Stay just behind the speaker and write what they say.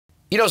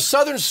You know,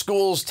 Southern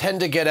schools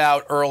tend to get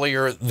out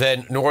earlier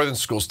than Northern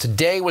schools.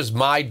 Today was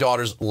my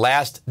daughter's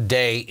last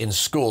day in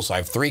school. So I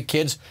have 3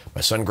 kids.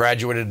 My son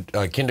graduated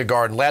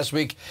kindergarten last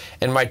week,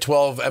 and my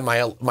 12 and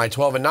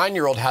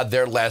 9-year-old had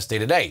their last day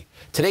today.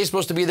 Today's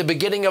supposed to be the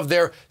beginning of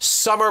their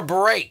summer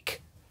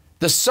break,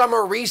 the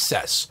summer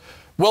recess.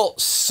 Well,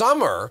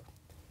 summer,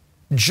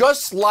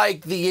 just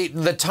like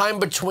the time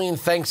between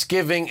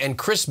Thanksgiving and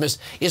Christmas,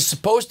 is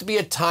supposed to be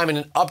a time and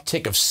an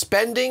uptick of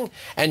spending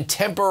and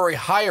temporary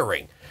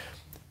hiring.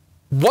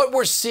 What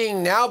we're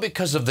seeing now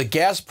because of the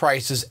gas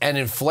prices and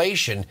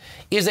inflation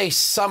is a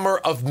summer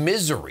of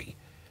misery.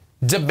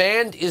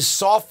 Demand is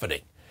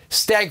softening.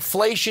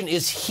 Stagflation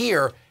is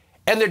here,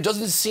 and there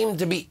doesn't seem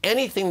to be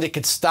anything that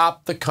could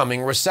stop the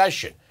coming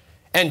recession.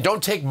 And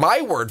don't take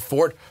my word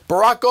for it,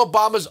 Barack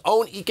Obama's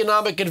own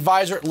economic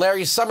advisor,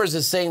 Larry Summers,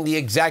 is saying the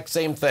exact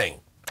same thing.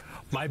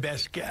 My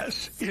best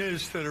guess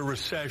is that a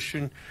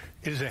recession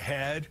is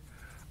ahead.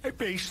 I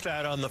base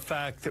that on the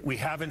fact that we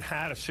haven't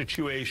had a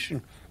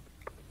situation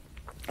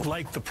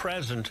like the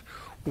present,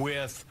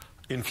 with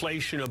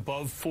inflation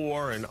above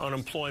 4 and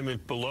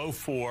unemployment below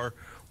 4,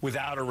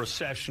 without a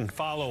recession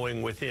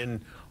following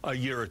within a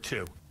year or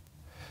two.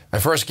 My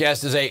first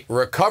guest is a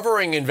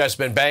recovering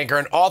investment banker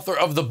and author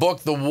of the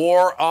book, The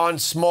War on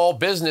Small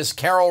Business,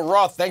 Carol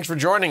Roth. Thanks for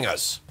joining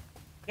us.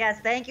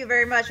 Yes, thank you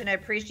very much, and I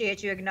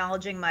appreciate you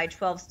acknowledging my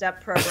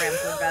 12-step program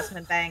for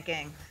investment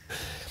banking.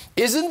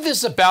 Isn't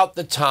this about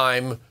the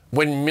time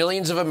when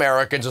millions of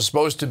Americans are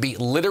supposed to be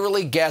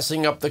literally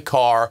gassing up the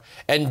car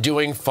and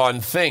doing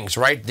fun things,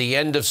 right? The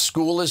end of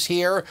school is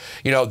here.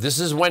 You know, this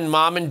is when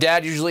mom and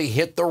dad usually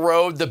hit the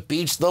road, the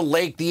beach, the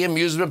lake, the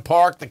amusement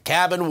park, the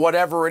cabin,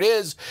 whatever it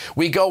is.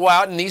 We go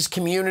out in these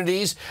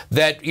communities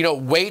that, you know,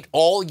 wait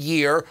all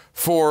year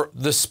for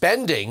the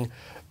spending.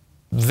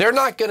 They're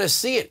not going to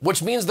see it,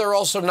 which means they're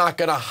also not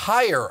going to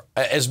hire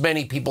as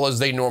many people as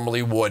they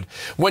normally would.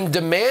 When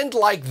demand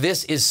like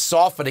this is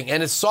softening,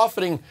 and it's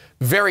softening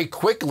very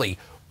quickly,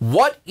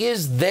 what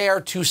is there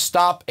to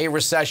stop a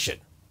recession?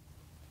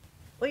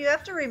 Well, you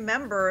have to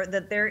remember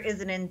that there is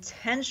an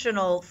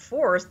intentional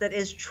force that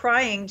is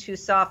trying to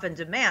soften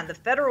demand. The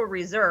Federal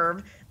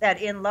Reserve,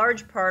 that in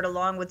large part,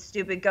 along with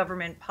stupid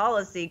government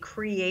policy,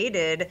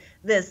 created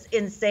this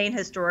insane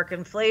historic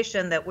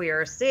inflation that we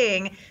are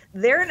seeing.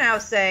 They're now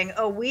saying,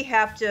 oh, we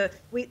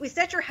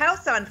set your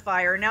house on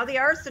fire. Now the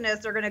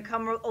arsonists are going to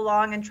come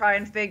along and try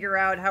and figure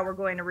out how we're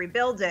going to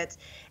rebuild it.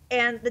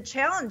 And the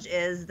challenge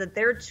is that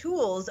their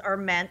tools are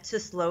meant to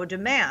slow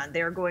demand.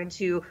 They're going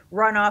to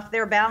run off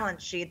their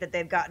balance sheet that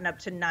they've gotten up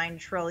to $9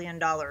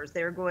 trillion.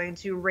 They're going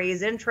to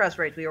raise interest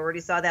rates. We already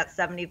saw that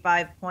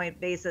 75-point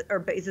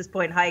basis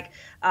point hike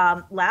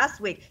last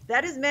week.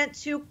 That is meant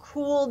to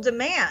cool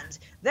demand.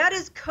 That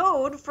is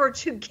code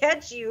to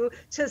get you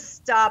to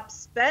stop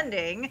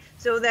spending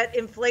so that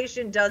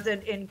inflation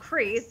doesn't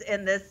increase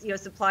in this,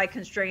 supply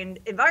constrained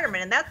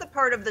environment. And that's a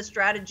part of the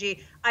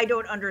strategy I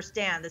don't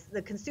understand.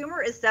 The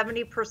consumer is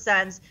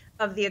 70%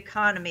 of the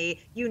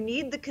economy. You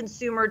need the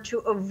consumer to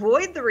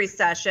avoid the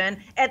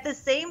recession. At the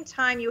same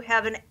time, you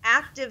have an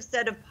active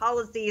set of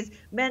policies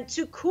meant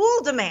to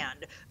cool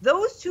demand.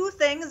 Those two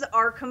things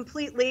are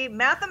completely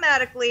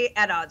mathematically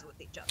at odds with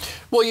each other.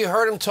 Well, you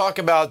heard him talk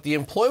about the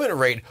employment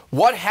rate.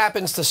 What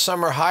happens to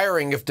summer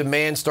hiring if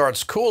demand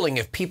starts cooling,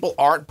 if people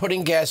aren't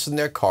putting gas in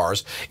their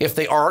cars, if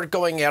they aren't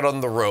going out on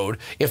the road,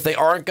 if they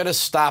aren't going to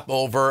stop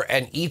over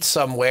and eat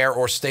somewhere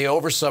or stay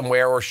over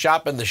somewhere or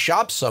shop in the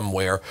shop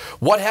somewhere?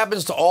 What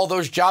happens to all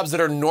those jobs that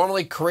are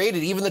normally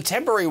created, even the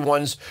temporary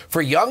ones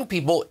for young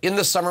people in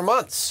the summer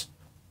months?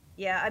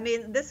 Yeah, I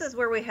mean, this is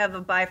where we have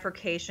a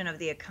bifurcation of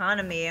the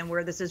economy and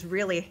where this is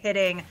really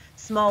hitting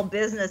small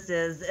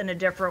businesses in a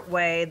different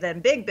way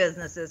than big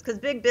businesses, because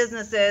big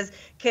businesses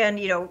can,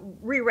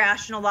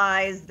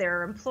 re-rationalize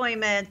their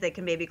employment. They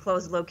can maybe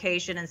close a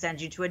location and send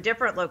you to a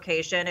different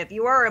location. If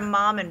you are a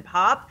mom and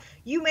pop,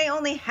 you may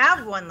only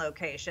have one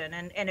location.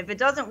 And if it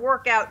doesn't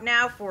work out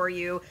now for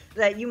you,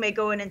 that you may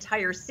go an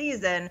entire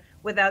season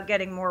without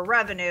getting more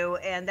revenue,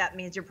 and that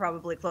means you're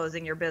probably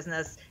closing your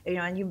business.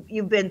 And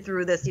you've been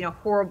through this,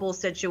 horrible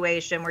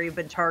situation where you've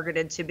been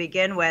targeted to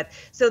begin with.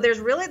 So there's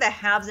really the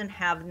haves and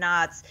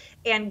have-nots.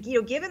 And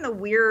given the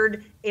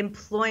weird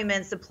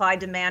employment supply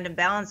demand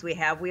imbalance we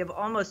have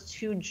almost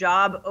 2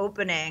 job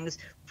openings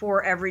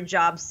for every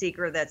job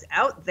seeker that's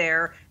out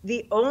there.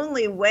 The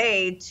only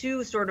way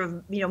to sort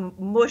of,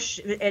 mush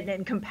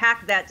and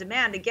compact that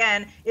demand,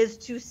 again, is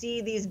to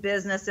see these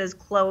businesses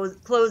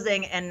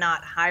closing and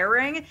not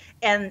hiring.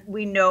 And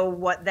we know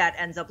what that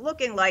ends up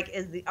looking like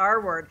is the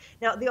R word.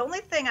 Now, the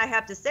only thing I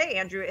have to say,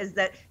 Andrew, is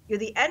that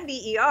the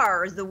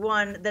NBER is the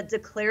one that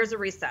declares a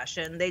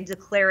recession. They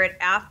declare it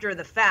after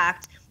the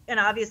fact. and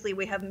obviously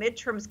we have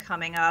midterms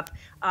coming up.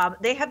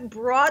 They have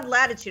broad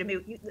latitude. I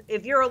mean,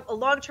 if you're a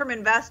long-term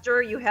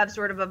investor, you have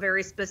sort of a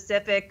very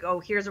specific, oh,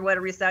 here's what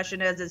a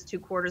recession is 2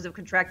 quarters of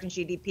contracting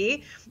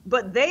GDP.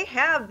 But they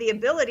have the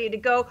ability to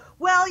go,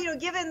 well,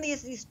 given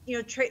these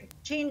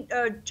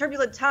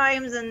turbulent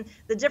times and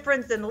the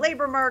difference in the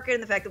labor market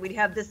and the fact that we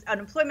have this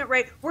unemployment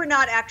rate, we're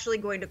not actually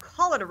going to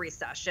call it a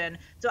recession.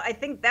 So I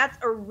think that's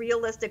a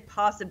realistic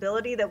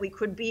possibility that we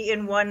could be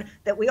in one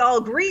that we all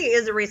agree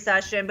is a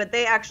recession, but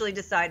they actually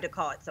decide to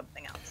call it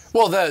something else.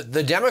 Well,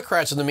 the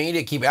Democrats and the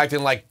media keep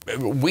acting like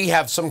we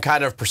have some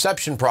kind of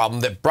perception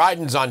problem, that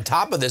Biden's on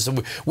top of this,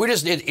 and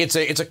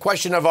it's a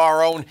question of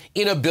our own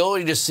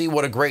inability to see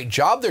what a great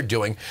job they're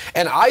doing.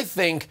 And I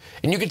think,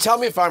 and you can tell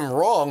me if I'm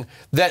wrong,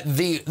 that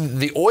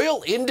the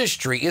oil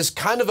industry is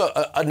kind of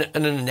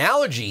an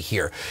analogy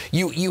here.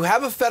 You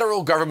have a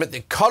federal government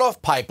that cut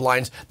off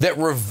pipelines, that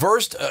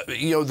reversed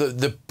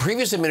the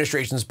previous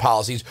administration's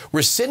policies,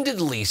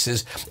 rescinded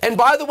leases, and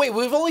by the way,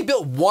 we've only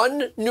built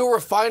one new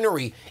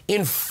refinery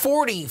in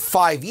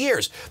 45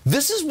 years.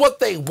 This is what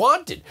they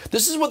wanted.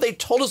 This is what they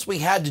told us we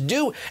had to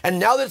do. And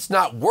now that it's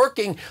not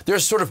working, they're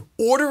sort of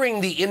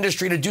ordering the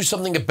industry to do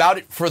something about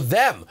it for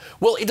them.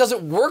 Well, it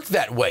doesn't work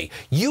that way.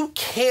 You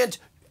can't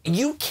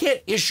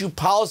issue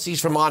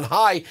policies from on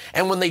high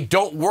and when they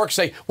don't work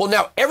say, well,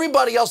 now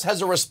everybody else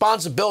has a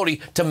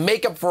responsibility to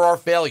make up for our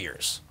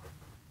failures.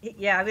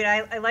 Yeah, I mean,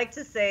 I like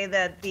to say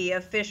that the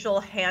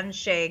official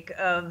handshake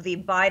of the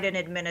Biden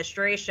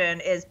administration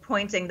is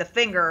pointing the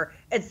finger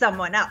at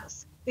someone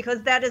else,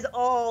 because that is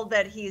all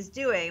that he's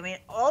doing. I mean,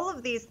 all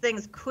of these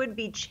things could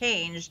be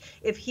changed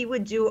if he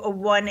would do a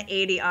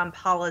 180 on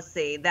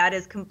policy. That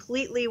is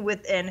completely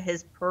within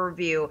his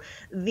purview.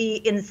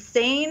 The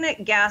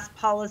insane gas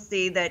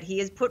policy that he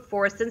has put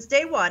forth since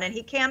day one, and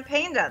he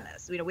campaigned on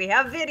this. We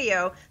have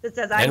video that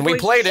says, and we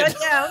played it.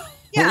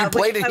 Yeah, we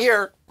played it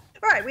here.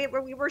 Right,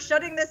 we were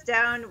shutting this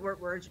down.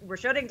 We're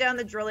shutting down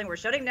the drilling. We're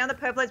shutting down the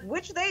pipelines,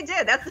 which they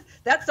did.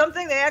 That's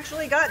something they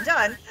actually got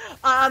done.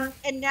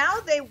 And now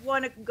they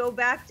want to go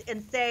back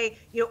and say,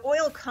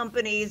 oil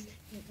companies,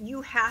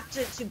 you have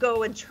to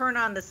go and turn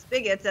on the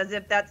spigots, as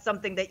if that's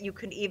something that you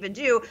can even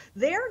do.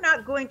 They're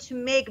not going to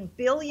make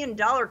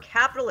billion-dollar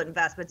capital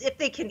investments, if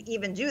they can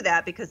even do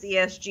that, because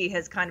ESG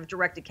has kind of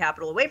directed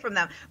capital away from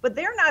them. But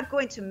they're not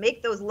going to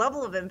make those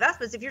level of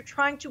investments if you're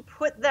trying to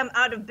put them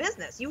out of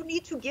business. You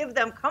need to give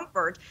them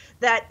comfort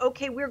that,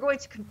 okay, we're going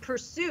to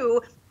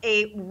pursue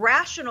a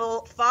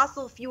rational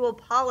fossil fuel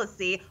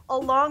policy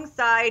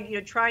alongside,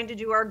 trying to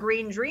do our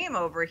green dream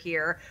over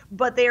here.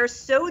 But they are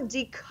so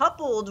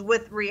decoupled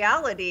with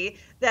reality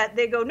that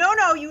they go,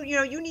 no,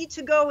 you need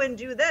to go and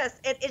do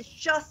this. It's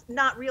just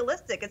not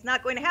realistic. It's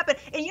not going to happen.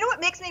 And you know what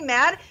makes me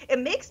mad? It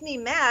makes me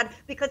mad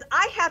because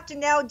I have to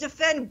now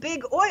defend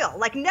big oil.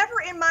 Like,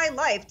 never in my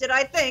life did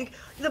I think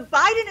the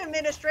Biden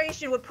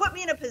administration would put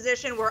me in a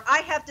position where I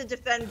have to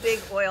defend big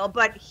oil.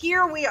 But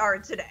here we are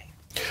today.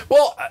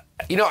 Well,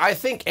 I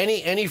think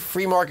any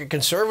free market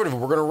conservative,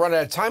 we're going to run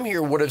out of time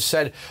here, would have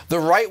said the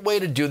right way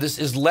to do this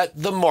is let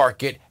the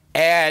market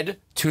add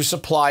to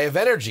supply of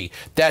energy.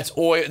 That's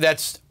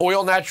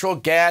oil, natural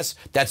gas,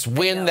 that's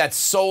wind, that's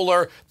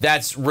solar,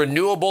 that's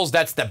renewables,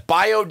 that's the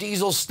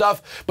biodiesel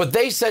stuff. But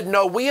they said,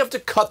 no, we have to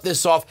cut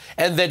this off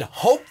and then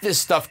hope this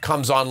stuff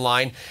comes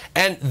online.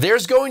 And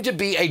there's going to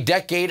be a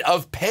decade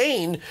of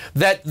pain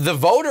that the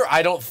voter,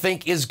 I don't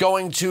think, is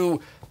going to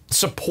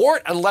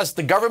support, unless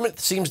the government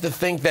seems to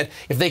think that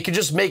if they could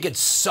just make it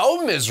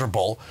so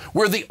miserable,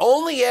 where the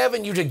only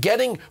avenue to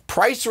getting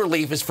price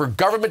relief is for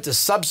government to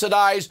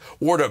subsidize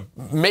or to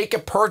make a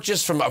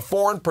purchase from a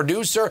foreign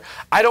producer.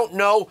 I don't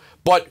know,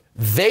 but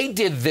they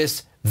did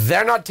this.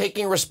 They're not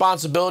taking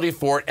responsibility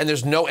for it, and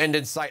there's no end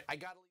in sight.